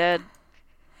fucking dead.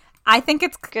 I think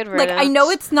it's Good like, I know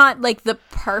riddance. it's not like the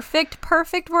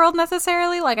perfect world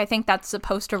necessarily. Like, I think that's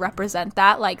supposed to represent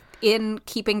that. Like, in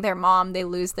keeping their mom, they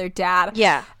lose their dad.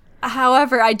 Yeah.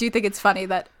 However, I do think it's funny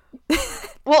that.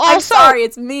 Well, also, I'm sorry,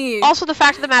 it's me. Also, the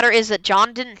fact of the matter is that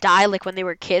John didn't die like when they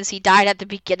were kids. He died at the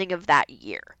beginning of that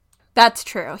year. That's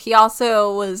true. He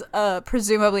also was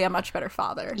presumably a much better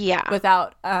father. Yeah.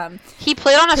 Without He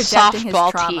played on a projecting his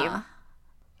softball trauma. team.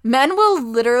 Men will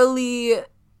literally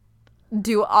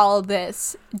do all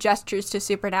this gestures to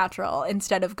Supernatural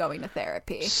instead of going to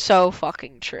therapy. So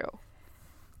fucking true.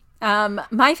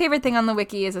 My favorite thing on the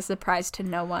wiki is a surprise to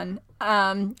no one.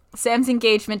 Sam's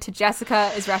engagement to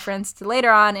Jessica is referenced later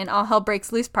on in All Hell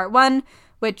Breaks Loose Part 1,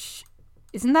 which,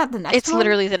 isn't that the next It's one?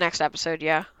 literally the next episode,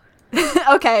 yeah.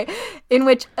 Okay, in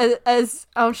which,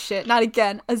 oh shit, not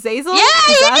again. Azazel? Yeah,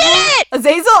 you did it!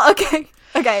 Azazel?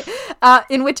 Okay.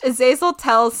 In which Azazel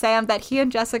tells Sam that he and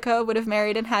Jessica would have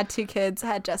married and had 2 kids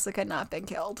had Jessica not been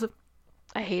killed.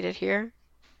 I hate it here.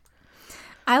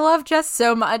 I love Jess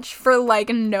so much for, like,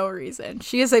 no reason.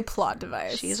 She is a plot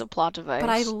device. She is a plot device. But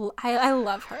I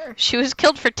love her. She was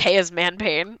killed for Taya's man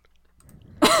pain.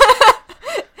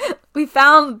 We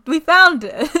found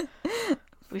it.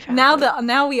 Now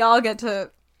Now we all get to,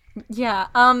 yeah.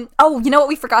 Oh, you know what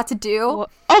we forgot to do?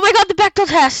 Oh my god, the Bechdel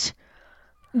test!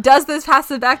 Does this pass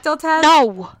the Bechdel test?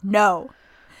 No.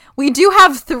 We do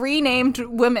have 3 named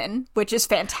women, which is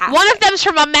fantastic. One of them's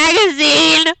from a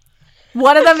magazine!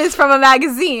 One of them is from a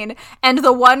magazine, and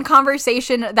the one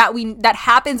conversation that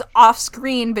happens off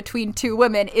screen between 2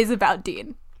 women is about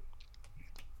Dean.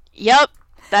 Yep,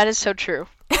 that is so true.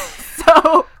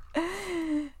 So,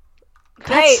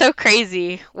 That's so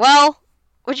crazy. Well,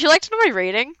 would you like to know my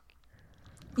rating?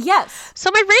 Yes.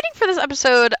 So my rating for this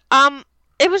episode,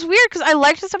 it was weird because I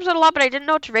liked this episode a lot, but I didn't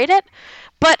know what to rate it.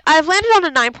 But I've landed on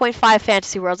a 9.5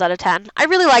 Fantasy Worlds out of 10. I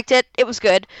really liked it. It was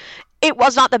good. It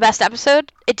was not the best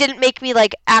episode. It didn't make me,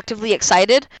 like, actively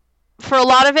excited. For a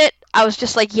lot of it, I was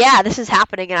just like, yeah, this is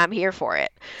happening and I'm here for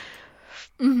it.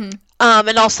 Mm-hmm.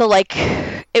 And also, like,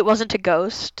 it wasn't a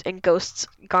ghost, and ghosts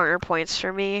garner points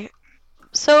for me.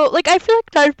 So, like, I feel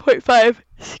like 9.5,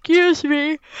 excuse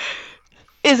me,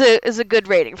 is a good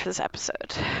rating for this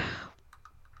episode.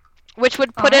 Which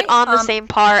would put it on the same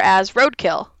par as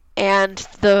Roadkill and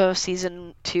the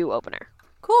season 2 opener.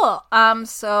 Cool.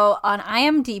 So on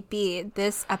IMDb,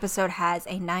 this episode has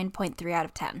a 9.3 out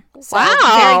of 10. So Wow.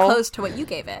 very close to what you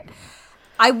gave it.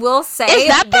 I will say, Is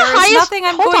that the there's highest? nothing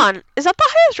I'm Hold going... on. Is that the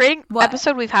highest rating What?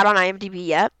 episode we've had on IMDb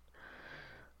yet?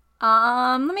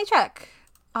 Let me check.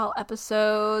 All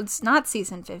episodes, not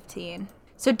season 15.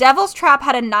 So Devil's Trap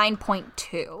had a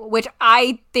 9.2, which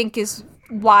I think is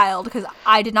wild because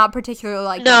I did not particularly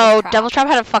like No, Devil's Trap. Devil's Trap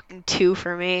had a fucking 2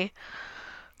 for me.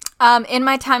 In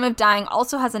My Time of Dying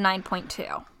also has a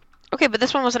 9.2. Okay, but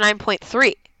this one was a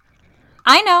 9.3.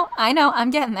 I know. I'm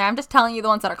getting there. I'm just telling you the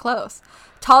ones that are close.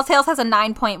 Tall Tales has a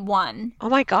 9.1. Oh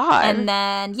my god. And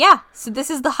then, yeah, so this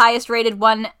is the highest rated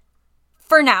one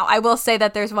for now. I will say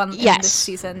that there's one in this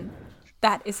season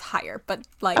that is higher, but,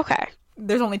 like, okay.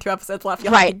 There's only 2 episodes left.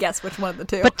 You'll have to guess which one of the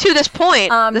 2. But to this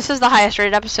point, this is the highest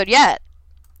rated episode yet.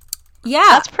 Yeah.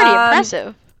 That's pretty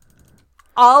impressive.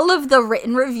 All of the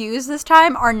written reviews this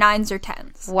time are 9s or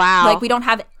 10s. Wow. Like, we don't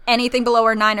have anything below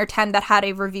a 9 or 10 that had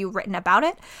a review written about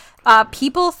it.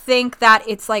 People think that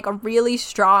it's, like, a really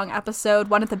strong episode,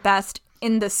 one of the best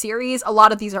in the series. A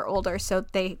lot of these are older, so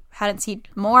they hadn't seen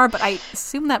more, but I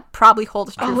assume that probably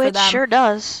holds true for them. Oh, it sure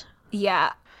does.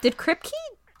 Yeah. Did Kripke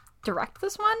direct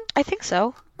this one? I think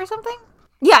so. Or something?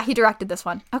 Yeah, he directed this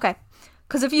one. Okay.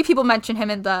 Because a few people mention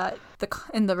him in the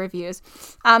reviews,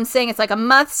 saying it's like a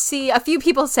must-see. A few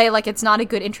people say, like, it's not a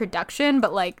good introduction,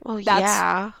 but, like,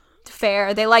 that's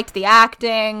fair. They liked the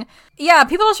acting. Yeah,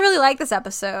 people just really like this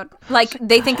episode. Like,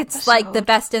 they think it's, like, the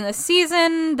best in the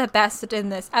season, the best in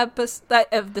this episode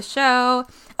of the show.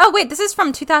 Oh, wait, this is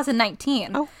from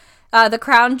 2019. Oh. The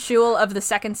crown jewel of the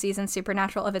second season,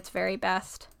 Supernatural, of its very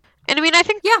best. And, I mean, I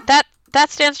think that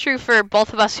stands true for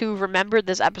both of us who remembered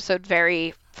this episode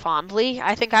very fondly,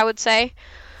 I think I would say.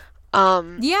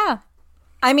 Yeah.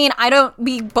 I mean,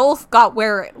 we both got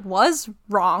where it was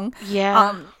wrong.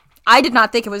 Yeah. I did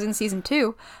not think it was in season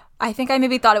 2. I think I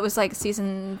maybe thought it was like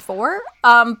season 4.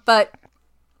 But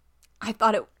I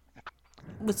thought it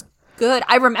was good.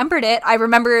 I remembered it. I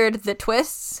remembered the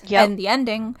twists and the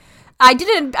ending. I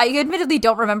admittedly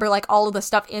don't remember like all of the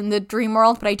stuff in the dream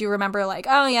world, but I do remember like,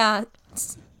 oh yeah,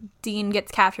 Dean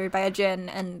gets captured by a djinn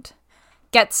and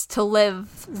gets to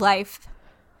live life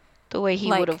the way he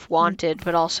would have wanted,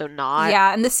 but also not.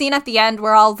 Yeah, and the scene at the end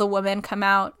where all the women come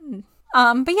out.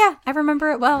 But yeah, I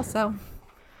remember it well, so.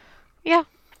 Yeah.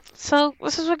 So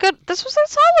this was a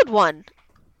solid one.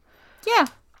 Yeah.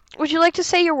 Would you like to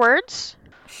say your words?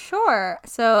 Sure.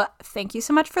 So thank you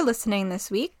so much for listening this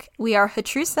week. We are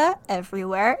Hatrusa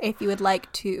everywhere. If you would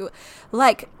like to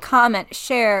like, comment,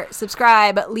 share,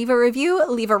 subscribe, leave a review,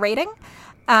 leave a rating.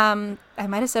 I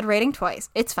might have said rating twice.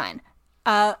 It's fine.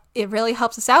 It really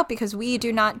helps us out because we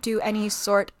do not do any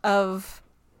sort of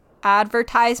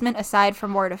advertisement aside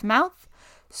from word of mouth.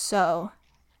 So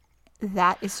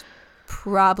that is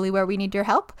probably where we need your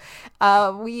help.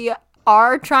 We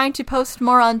are trying to post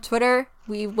more on Twitter.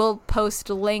 We will post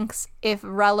links if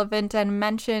relevant and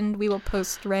mentioned. We will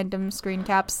post random screen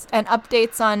caps and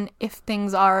updates on if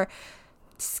things are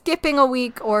skipping a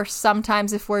week or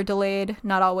sometimes if we're delayed.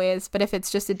 Not always, but if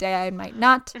it's just a day, I might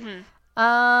not. Mm-hmm.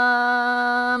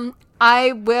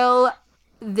 I will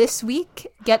this week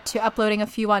get to uploading a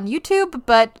few on YouTube,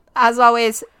 but as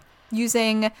always,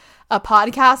 using a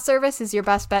podcast service is your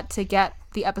best bet to get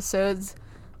the episodes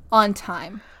on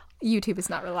time. YouTube is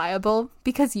not reliable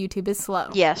because YouTube is slow.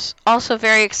 Yes. Also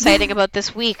very exciting about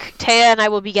this week. Taya and I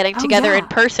will be getting together in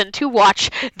person to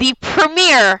watch the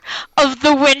premiere of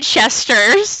The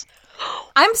Winchesters.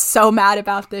 I'm so mad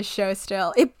about this show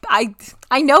still.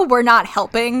 I know we're not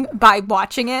helping by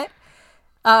watching it.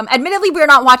 Admittedly, we're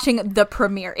not watching the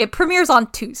premiere. It premieres on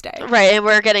Tuesday. Right, and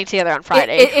we're getting together on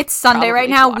Friday. It's Sunday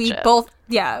right now. We both,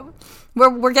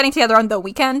 we're getting together on the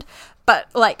weekend.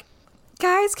 But, like,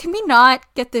 guys, can we not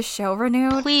get this show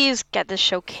renewed? Please get this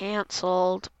show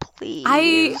canceled. Please.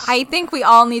 I think we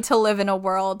all need to live in a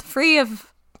world free of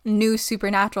new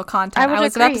supernatural content. I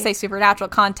was about to say supernatural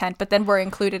content, but then we're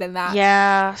included in that.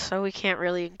 Yeah, so we can't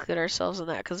really include ourselves in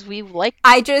that because we like.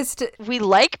 We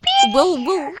like being we'll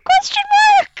question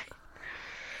mark.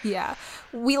 Yeah,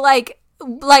 we like.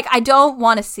 I don't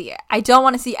want to see it. I don't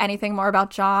want to see anything more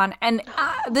about John. And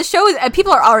the show is.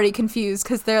 People are already confused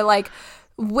because they're like,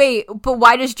 "Wait, but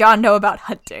why does John know about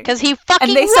hunting?" Because he fucking.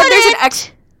 And they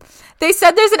said They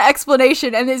said there's an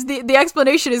explanation, and the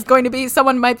explanation is going to be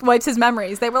someone wipes his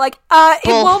memories. They were like, it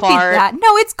won't be that.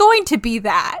 No, it's going to be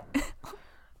that.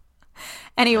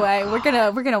 Anyway, we're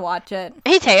gonna watch it.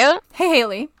 Hey, Taya. Hey,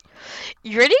 Haley.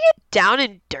 You ready to get down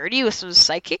and dirty with some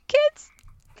psychic kids?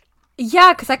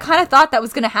 Yeah, because I kind of thought that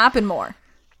was gonna happen more.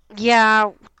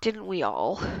 Yeah, didn't we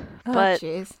all? But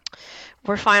jeez.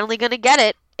 We're finally gonna get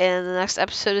it, and the next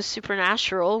episode is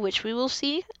Supernatural, which we will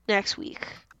see next week.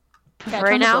 Catch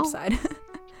right on the now, flip side.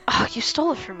 Oh, you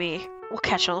stole it from me. We'll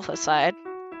catch you on the flip side.